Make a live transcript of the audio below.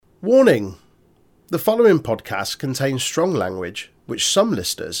Warning: the following podcast contains strong language which some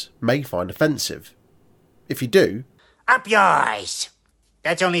listeners may find offensive. If you do, up yours!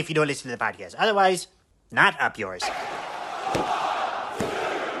 That's only if you don't listen to the podcast. Otherwise, not up yours.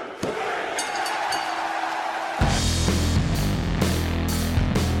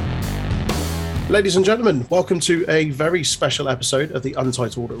 ladies and gentlemen, welcome to a very special episode of the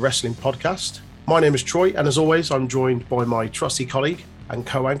Untitled Wrestling Podcast. My name is Troy, and as always, I'm joined by my trusty colleague and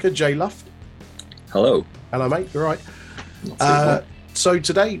co-anchor, Jay Luft. Hello. Hello, mate. You're right. So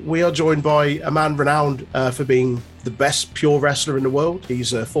today we are joined by a man renowned for being the best pure wrestler in the world.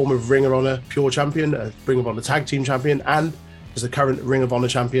 He's a former Ring of Honor pure champion, a Ring of Honor tag team champion, and is the current Ring of Honor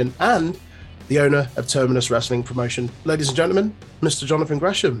champion and the owner of Terminus Wrestling Promotion. Ladies and gentlemen, Mr. Jonathan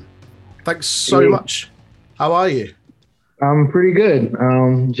Gresham. Thanks so much. How are you? I'm pretty good.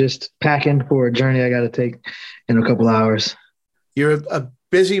 Just packing for a journey I got to take in a couple hours. You're a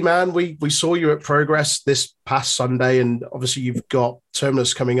busy man. We saw you at Progress this past Sunday, and obviously you've got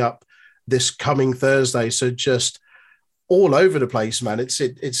Terminus coming up this coming Thursday. So just all over the place, man. It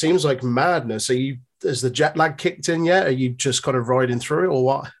seems like madness. Has the jet lag kicked in yet? Are you just kind of riding through it, or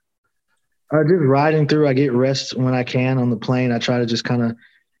what? Just riding through. I get rest when I can on the plane. I try to just kind of,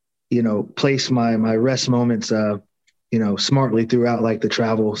 place my rest moments, smartly throughout like the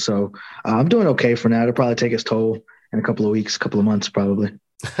travel. So I'm doing okay for now. It'll probably take its toll in a couple of weeks, couple of months, probably.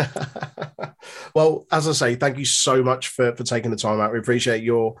 Well, as I say, thank you so much for taking the time out. We appreciate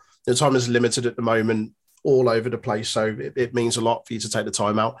your time is limited at the moment, all over the place. So it means a lot for you to take the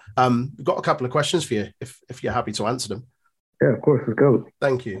time out. We've got a couple of questions for you if you're happy to answer them. Yeah, of course. Let's go.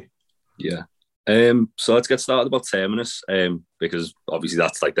 Thank you. Yeah. So let's get started about Terminus, because obviously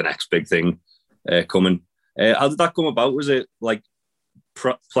that's like the next big thing coming. How did that come about? Was it like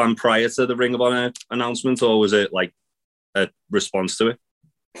planned prior to the Ring of Honor announcement, or was it like a response to it?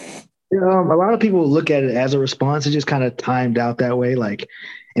 A lot of people look at it as a response. It just kind of timed out that way. Like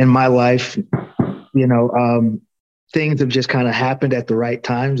in my life, things have just kind of happened at the right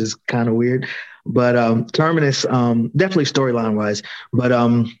times. It's kind of weird, but Terminus, definitely storyline wise, but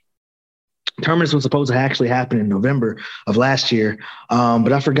Terminus was supposed to actually happen in November of last year,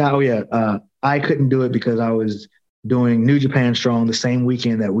 but I forgot. I couldn't do it because I was doing New Japan Strong the same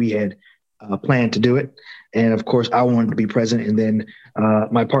weekend that we had planned to do it. And of course, I wanted to be present. And then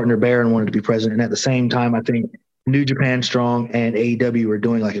my partner Baron wanted to be present. And at the same time, I think New Japan Strong and AEW were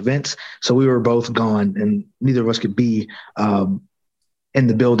doing like events. So we were both gone and neither of us could be in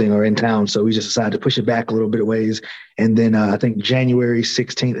the building or in town. So we just decided to push it back a little bit of ways. And then I think January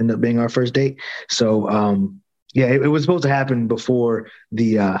 16th ended up being our first date. So it was supposed to happen before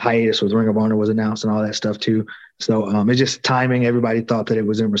the hiatus with Ring of Honor was announced and all that stuff too. So it's just timing. Everybody thought that it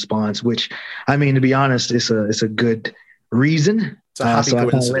was in response, which, I mean, to be honest, it's a good reason. So I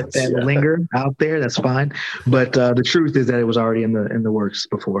kind of let that linger out there. That's fine. But the truth is that it was already in the works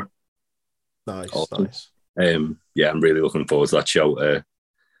before. Nice, awesome. Nice. I'm really looking forward to that show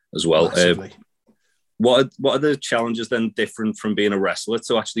as well. What are the challenges then different from being a wrestler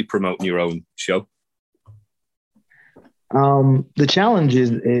to actually promoting your own show? The challenge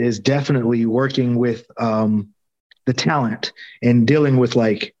is definitely working with the talent and dealing with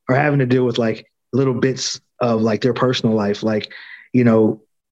having to deal with little bits of their personal life.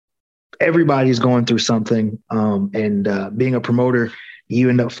 Everybody's going through something, and being a promoter, you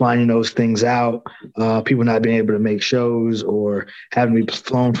end up finding those things out, people not being able to make shows or having to be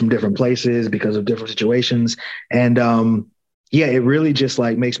flown from different places because of different situations. And it really just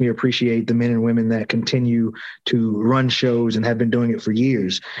makes me appreciate the men and women that continue to run shows and have been doing it for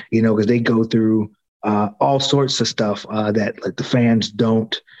years, because they go through all sorts of stuff that the fans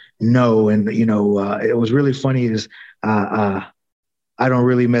don't know. And, it was really funny is I don't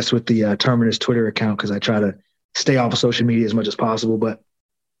really mess with the Terminus Twitter account because I try to stay off of social media as much as possible. But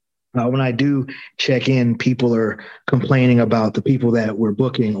when I do check in, people are complaining about the people that we're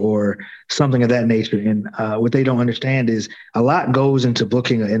booking or something of that nature. And what they don't understand is a lot goes into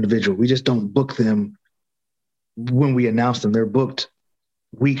booking an individual. We just don't book them when we announce them. They're booked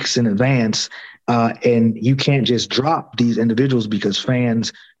weeks in advance. And you can't just drop these individuals because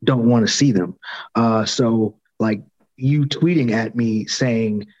fans don't want to see them. So you tweeting at me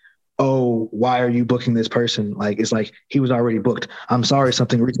saying, oh, why are you booking this person? It's like he was already booked. I'm sorry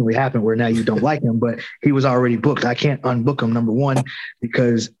something recently happened where now you don't like him, but he was already booked. I can't unbook him, number one,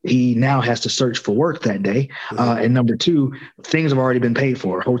 because he now has to search for work that day. And number two, things have already been paid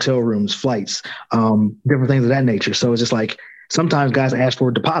for, hotel rooms, flights, different things of that nature. So it's just sometimes guys ask for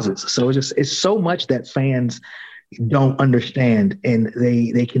deposits. So it's so much that fans don't understand, and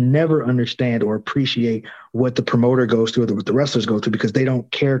they can never understand or appreciate what the promoter goes through or what the wrestlers go through because they don't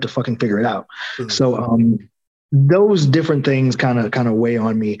care to fucking figure it out. Mm-hmm. So those different things kind of weigh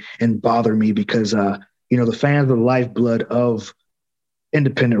on me and bother me because the fans are the lifeblood of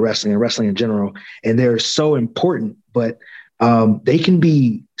independent wrestling and wrestling in general, and they're so important, but they can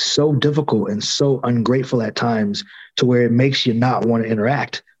be so difficult and so ungrateful at times to where it makes you not want to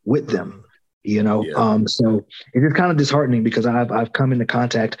interact with them. So it is kind of disheartening because I've come into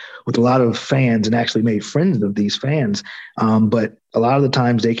contact with a lot of fans and actually made friends of these fans. But a lot of the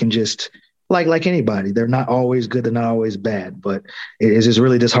times they can just like anybody, they're not always good. They're not always bad, but it is just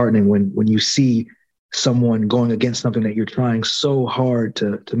really disheartening when you see someone going against something that you're trying so hard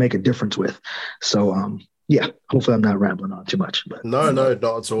to make a difference with. So, hopefully I'm not rambling on too much, but no, not at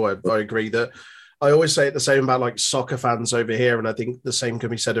all. I agree that I always say the same about like soccer fans over here. And I think the same can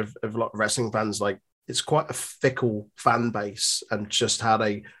be said of a lot of wrestling fans. Like it's quite a fickle fan base and just how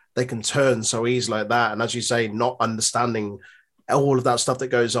they can turn so easily like that. And as you say, not understanding all of that stuff that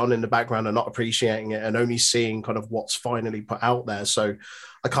goes on in the background and not appreciating it and only seeing kind of what's finally put out there. So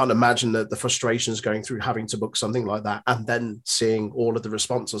I can't imagine that the frustrations going through having to book something like that and then seeing all of the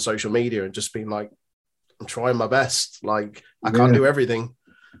response on social media and just being like, I'm trying my best. Like I can't do everything.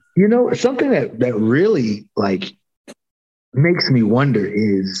 Something that really like makes me wonder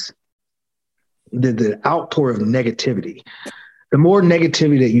is the outpour of negativity. The more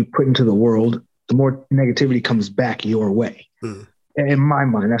negativity that you put into the world, the more negativity comes back your way. In my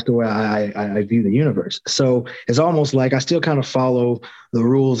mind, that's the way I view the universe. So it's almost like I still kind of follow the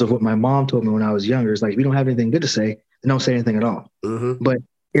rules of what my mom told me when I was younger. It's like, if you don't have anything good to say, then don't say anything at all. Mm-hmm. But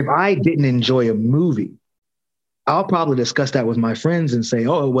if I didn't enjoy a movie, I'll probably discuss that with my friends and say,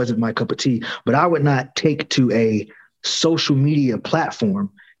 oh, it wasn't my cup of tea. But I would not take to a social media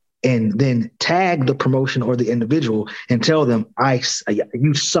platform and then tag the promotion or the individual and tell them,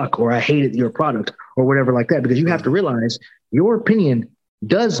 you suck, or I hated your product or whatever like that. Because you have to realize your opinion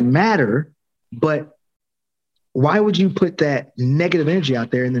does matter, but why would you put that negative energy out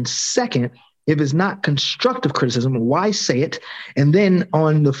there? And then second, if it's not constructive criticism, why say it? And then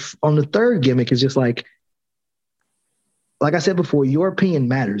on the third gimmick is just like I said before, your opinion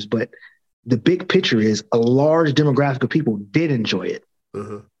matters, but the big picture is a large demographic of people did enjoy it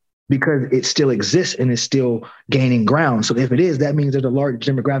because it still exists and is still gaining ground. So if it is, that means there's a large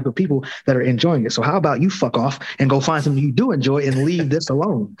demographic of people that are enjoying it. So how about you fuck off and go find something you do enjoy and leave this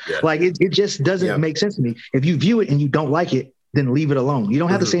alone? Yeah. Like it just doesn't make sense to me. If you view it and you don't like it, then leave it alone. You don't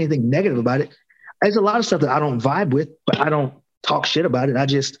have to say anything negative about it. There's a lot of stuff that I don't vibe with, but I don't talk shit about it. I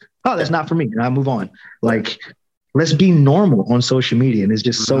just, that's not for me. And I move on. Like, let's be normal on social media. And it's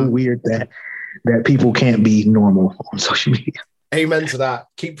just so weird that people can't be normal on social media. Amen to that.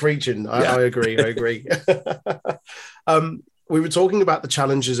 Keep preaching. I agree. We were talking about the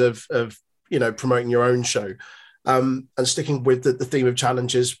challenges of promoting your own show and sticking with the theme of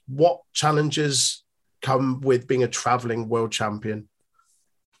challenges. What challenges come with being a traveling world champion?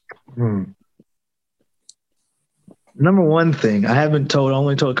 Number one thing, I only told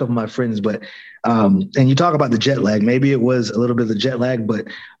a couple of my friends, but and you talk about the jet lag. Maybe it was a little bit of the jet lag, but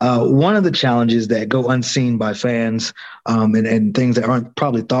one of the challenges that go unseen by fans and things that aren't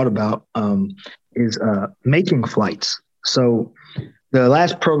probably thought about is making flights. So the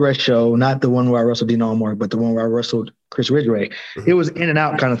last Progress show, not the one where I wrestled Dean Allmark, but the one where I wrestled Chris Ridgway, it was in and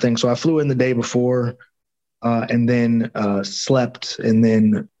out kind of thing. So I flew in the day before and then slept and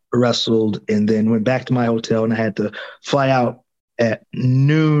then wrestled and then went back to my hotel, and I had to fly out at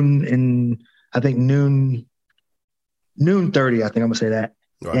noon 30, I think I'm gonna say that.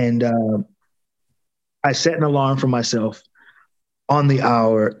 Right. And I set an alarm for myself on the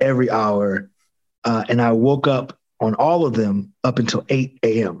hour, every hour. And I woke up on all of them up until 8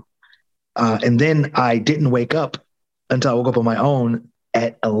 a.m. And then I didn't wake up until I woke up on my own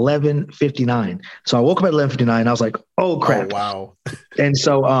at 11:59. So I woke up at 11:59. I was like, oh crap. Oh, wow. And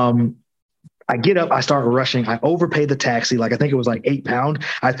so I get up, I start rushing. I overpaid the taxi. Like, I think it was like £8.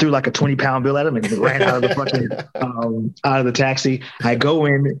 I threw like a 20-pound bill at him and ran out of the fucking, out of the taxi. I go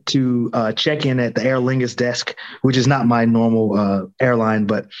in to check in at the Aer Lingus desk, which is not my normal airline,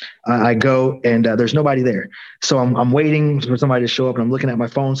 but I go and there's nobody there. So I'm waiting for somebody to show up, and I'm looking at my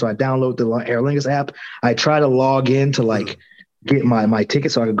phone. So I download the Aer Lingus app. I try to log in to like get my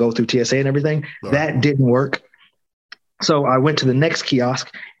ticket so I could go through TSA and everything. Right. That didn't work. So I went to the next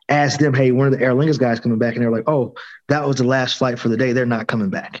kiosk, asked them, hey, one of the Aer Lingus guys coming back? And they were like, oh, that was the last flight for the day. They're not coming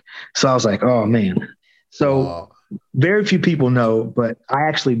back. So I was like, oh, man. So very few people know, but I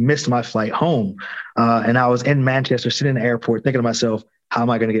actually missed my flight home. And I was in Manchester, sitting in the airport, thinking to myself, how am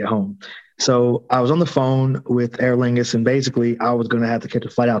I going to get home? So I was on the phone with Aer Lingus, and basically I was going to have to catch a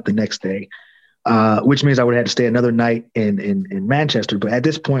flight out the next day, which means I would have to stay another night in Manchester. But at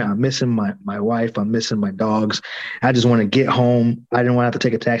this point, I'm missing my wife. I'm missing my dogs. I just want to get home. I didn't want to have to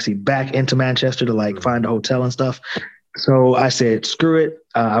take a taxi back into Manchester to like find a hotel and stuff. So I said, screw it.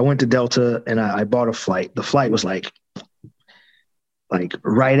 I went to Delta and I bought a flight. The flight was like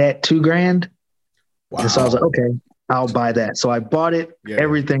right at $2,000. Wow. And so I was like, okay, I'll buy that. So I bought it. Yeah.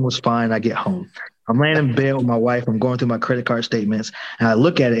 Everything was fine. I get home. I'm laying in bed with my wife. I'm going through my credit card statements and I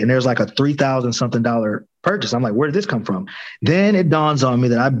look at it and there's like a $3,000 something purchase. I'm like, where did this come from? Then it dawns on me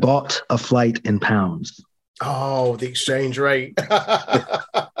that I bought a flight in pounds. Oh, the exchange rate.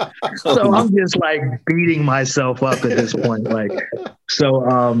 So I'm just like beating myself up at this point. So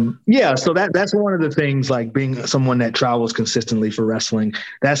that's one of the things, like being someone that travels consistently for wrestling.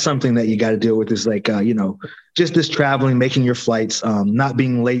 That's something that you got to deal with is like, just this traveling, making your flights, not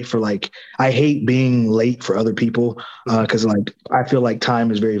being late for I hate being late for other people because I feel like time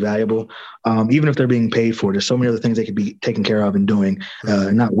is very valuable. Even if they're being paid for, there's so many other things they could be taken care of and doing,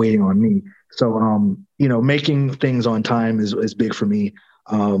 not waiting on me. So, making things on time is big for me.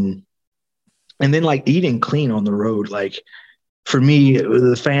 And then eating clean on the road, for me,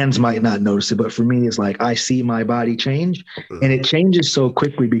 the fans might not notice it, but for me, it's I see my body change and it changes so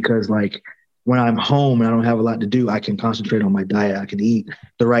quickly because when I'm home and I don't have a lot to do, I can concentrate on my diet. I can eat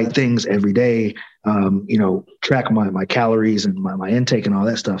the right things every day, track my calories and my intake and all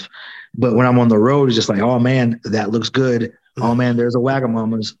that stuff. But when I'm on the road, it's just oh man, that looks good. Oh man, there's a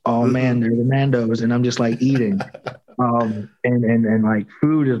Wagamama's. Oh man, there's a Nando's. And I'm just eating. And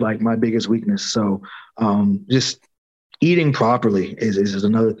food is my biggest weakness. So just eating properly is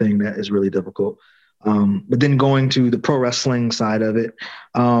another thing that is really difficult. But then going to the pro wrestling side of it,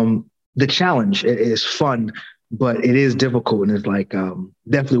 the challenge is fun, but it is difficult. And it's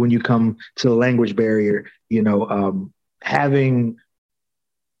definitely when you come to the language barrier, having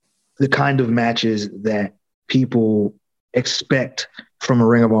the kind of matches that people expect from a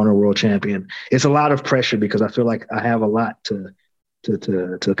Ring of Honor world champion. It's a lot of pressure because I feel like I have a lot to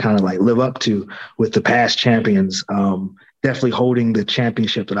kind of live up to with the past champions. Definitely holding the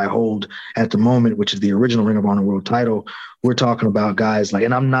championship that I hold at the moment, which is the original Ring of Honor world title. We're talking about guys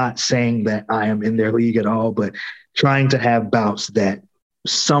and I'm not saying that I am in their league at all, but trying to have bouts that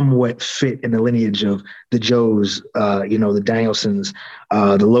somewhat fit in the lineage of the Joes, the Danielsons,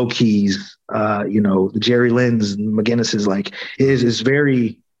 the Low-Keys, the Jerry Lynn's, McGinnis's, is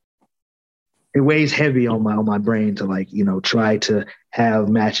very, it weighs heavy on my brain to try to have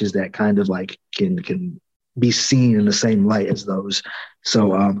matches that kind of can be seen in the same light as those.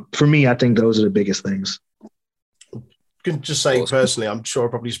 So for me, I think those are the biggest things. I can just say personally, I'm sure I'll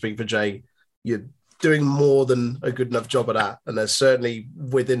probably speak for Jay. You're doing more than a good enough job of that. And there's certainly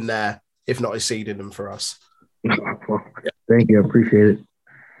within there, if not exceeding them for us. Thank you. I appreciate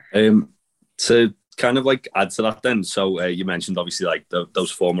it. To kind of add to that then. So you mentioned obviously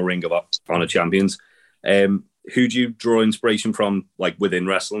those former Ring of Honor champions. Who do you draw inspiration from within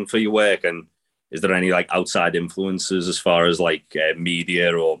wrestling for your work? And is there any outside influences as far as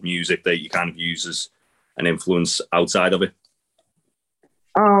media or music that you kind of use as an influence outside of it?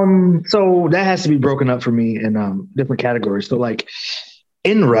 So that has to be broken up for me in different categories. So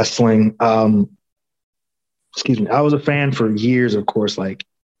in wrestling, I was a fan for years, of course,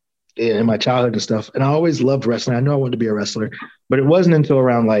 in my childhood and stuff. And I always loved wrestling. I knew I wanted to be a wrestler, but it wasn't until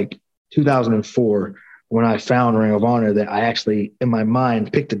around 2004 when I found Ring of Honor that I actually, in my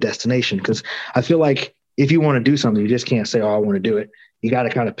mind, picked a destination. Because I feel like if you want to do something, you just can't say, oh, I want to do it. You got to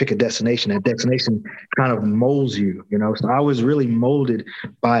kind of pick a destination. That destination kind of molds you, So I was really molded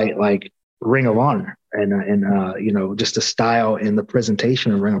by Ring of Honor and just the style and the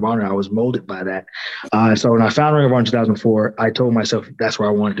presentation of Ring of Honor. I was molded by that. So when I found Ring of Honor in 2004, I told myself that's where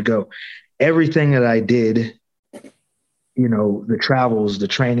I wanted to go. Everything that I did, the travels, the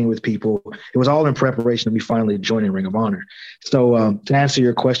training with people, it was all in preparation of me finally joining Ring of Honor. So to answer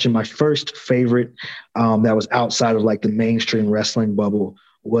your question, my first favorite that was outside of the mainstream wrestling bubble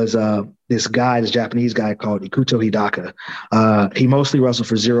was this Japanese guy called Ikuto Hidaka. He mostly wrestled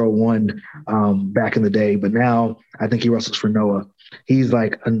for 0-1 back in the day, but now I think he wrestles for Noah. He's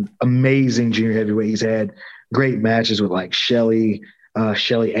an amazing junior heavyweight. He's had great matches with Shelly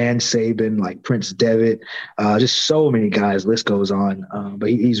and Sabin, Prince Devitt, just so many guys, list goes on.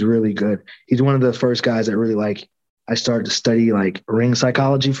 But he's really good. He's one of the first guys that really I started to study ring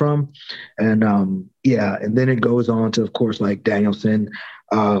psychology from. And and then it goes on to, of course, Danielson,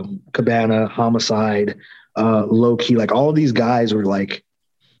 Cabana, Homicide, Low-Key, all these guys were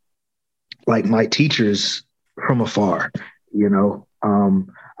my teachers from afar,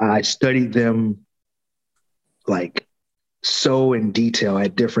 I studied them like so in detail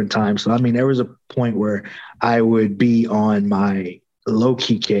at different times. So, I mean, there was a point where I would be on my low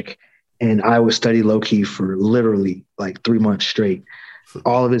key kick and I would study low key for literally like 3 months straight.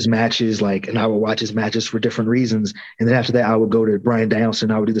 All of his matches, and I would watch his matches for different reasons. And then after that, I would go to Bryan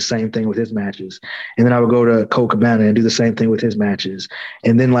Danielson. I would do the same thing with his matches. And then I would go to Colt Cabana and do the same thing with his matches.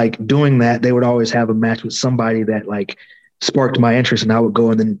 And then doing that, they would always have a match with somebody that sparked my interest, and I would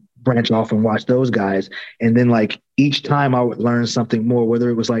go and then branch off and watch those guys. And then each time I would learn something more, whether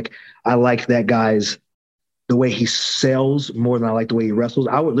it was I liked that guy's the way he sells more than I like the way he wrestles.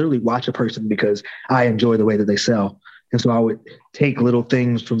 I would literally watch a person because I enjoy the way that they sell. And so I would take little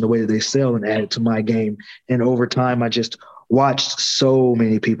things from the way that they sell and add it to my game. And over time, I just watched so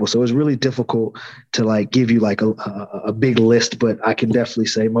many people. So it was really difficult to give you a big list, but I can definitely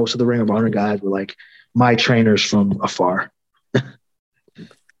say most of the Ring of Honor guys were my trainers from afar.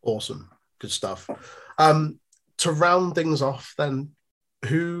 Awesome. Good stuff. To round things off then,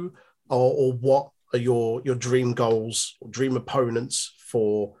 who or what are your dream goals or dream opponents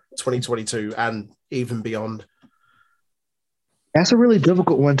for 2022 and even beyond? That's a really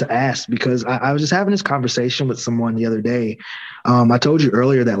difficult one to ask because I was just having this conversation with someone the other day. I told you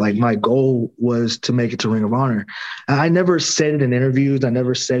earlier that my goal was to make it to Ring of Honor. I never said it in interviews. I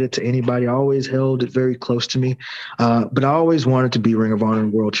never said it to anybody. I always held it very close to me. But I always wanted to be Ring of Honor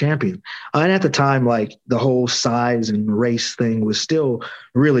world champion. And at the time, the whole size and race thing was still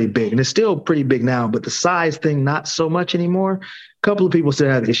really big. And it's still pretty big now, but the size thing, not so much anymore. A couple of people still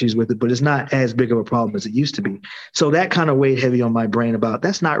have issues with it, but it's not as big of a problem as it used to be. So that kind of weighed heavy on my brain about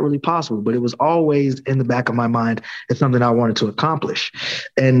that's not really possible, but it was always in the back of my mind as something I wanted to accomplish.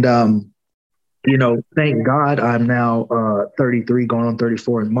 And, thank God I'm now 33, going on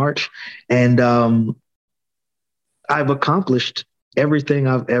 34 in March. And I've accomplished everything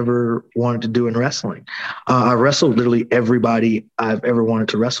I've ever wanted to do in wrestling. I wrestled literally everybody I've ever wanted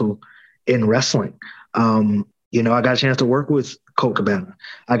to wrestle in wrestling. I got a chance to work with Colt Cabana.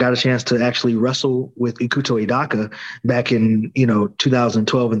 I got a chance to actually wrestle with Ikuto Hidaka back in,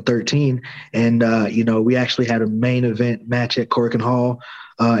 2012 and 13. And, we actually had a main event match at Korakuen Hall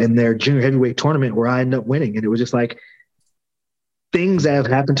in their junior heavyweight tournament where I ended up winning. And it was just things that have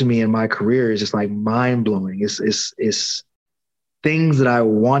happened to me in my career is just mind blowing. It's things that I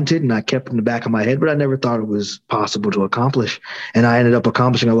wanted and I kept in the back of my head, but I never thought it was possible to accomplish. And I ended up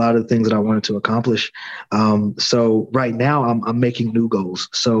accomplishing a lot of the things that I wanted to accomplish. So right now I'm making new goals.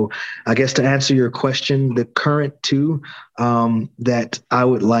 So I guess to answer your question, the current two that I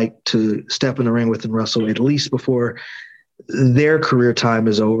would like to step in the ring with and wrestle at least before their career time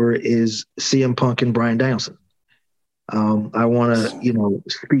is over is CM Punk and Bryan Danielson. I want to,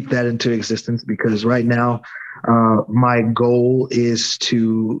 speak that into existence because right now, my goal is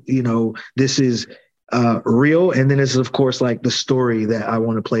to, this is real. And then this is, of course, the story that I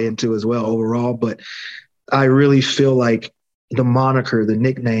want to play into as well overall. But I really feel like the moniker, the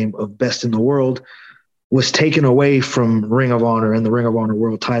nickname of Best in the World was taken away from Ring of Honor and the Ring of Honor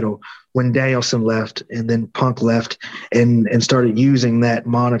world title when Danielson left and then Punk left and started using that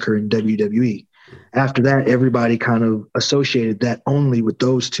moniker in WWE. After that, everybody kind of associated that only with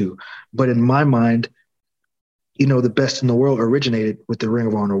those two. But in my mind, the Best in the World originated with the Ring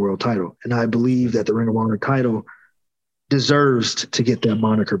of Honor world title. And I believe that the Ring of Honor title deserves to get that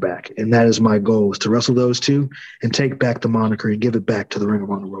moniker back. And that is my goal, is to wrestle those two and take back the moniker and give it back to the Ring of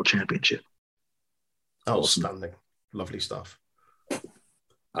Honor World Championship. Outstanding. Lovely stuff.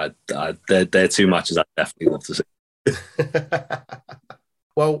 They're two matches I definitely love to see.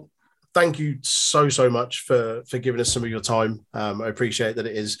 Well, thank you so much for giving us some of your time. I appreciate that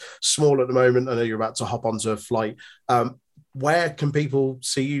it is small at the moment. I know you're about to hop onto a flight. Where can people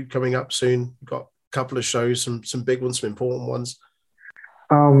see you coming up soon? You've got a couple of shows, some big ones, some important ones.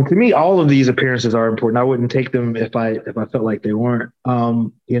 To me, all of these appearances are important. I wouldn't take them if I felt like they weren't.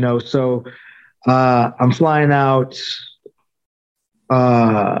 So I'm flying out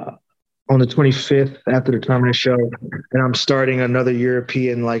on the 25th after the Terminus show, and I'm starting another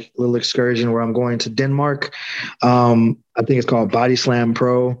European little excursion where I'm going to Denmark. I think it's called Body Slam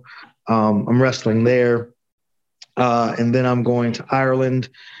Pro. I'm wrestling there. And then I'm going to Ireland,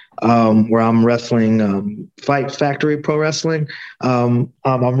 where I'm wrestling Fight Factory Pro Wrestling. I'm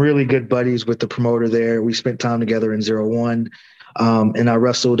really good buddies with the promoter there. We spent time together in 01. And I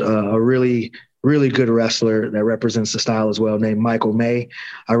wrestled a really good wrestler that represents the style as well, named Michael May.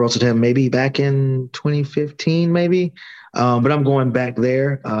 I wrestled him maybe back in 2015, maybe. But I'm going back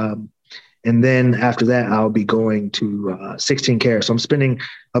there. And then after that, I'll be going to 16 Carat. So I'm spending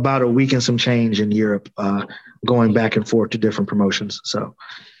about a week and some change in Europe, going back and forth to different promotions. So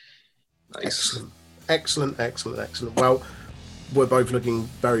Nice. Excellent. Well, we're both looking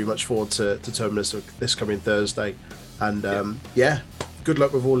very much forward to Terminus this coming Thursday. And good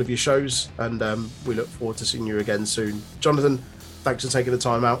luck with all of your shows. And we look forward to seeing you again soon. Jonathan, thanks for taking the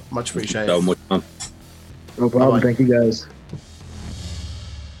time out. Much appreciated. So much, man. no problem. Bye-bye. Thank you, guys.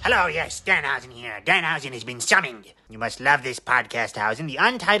 Hello, yes, Danhausen here. Danhausen has been summoned. You must love this podcast, Hausen, the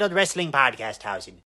Untitled Wrestling Podcast, Hausen.